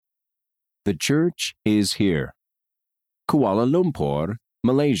The church is here. Kuala Lumpur,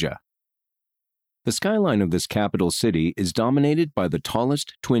 Malaysia. The skyline of this capital city is dominated by the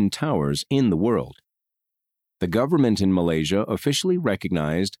tallest twin towers in the world. The government in Malaysia officially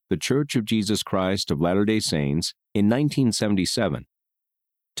recognized the Church of Jesus Christ of Latter-day Saints in 1977.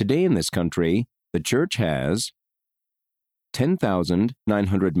 Today in this country, the church has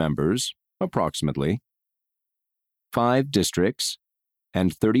 10,900 members, approximately, 5 districts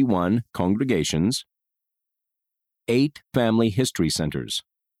and 31 congregations, 8 family history centers.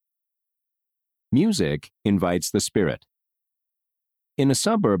 Music invites the spirit. In a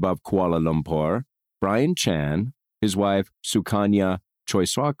suburb of Kuala Lumpur, Brian Chan, his wife Sukanya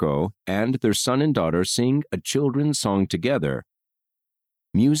Choiswako, and their son and daughter sing a children's song together.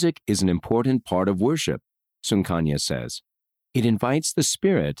 Music is an important part of worship, Sukanya says. It invites the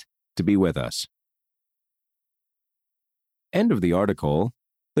spirit to be with us. End of the article.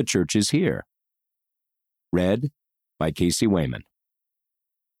 The church is here. Read by Casey Wayman.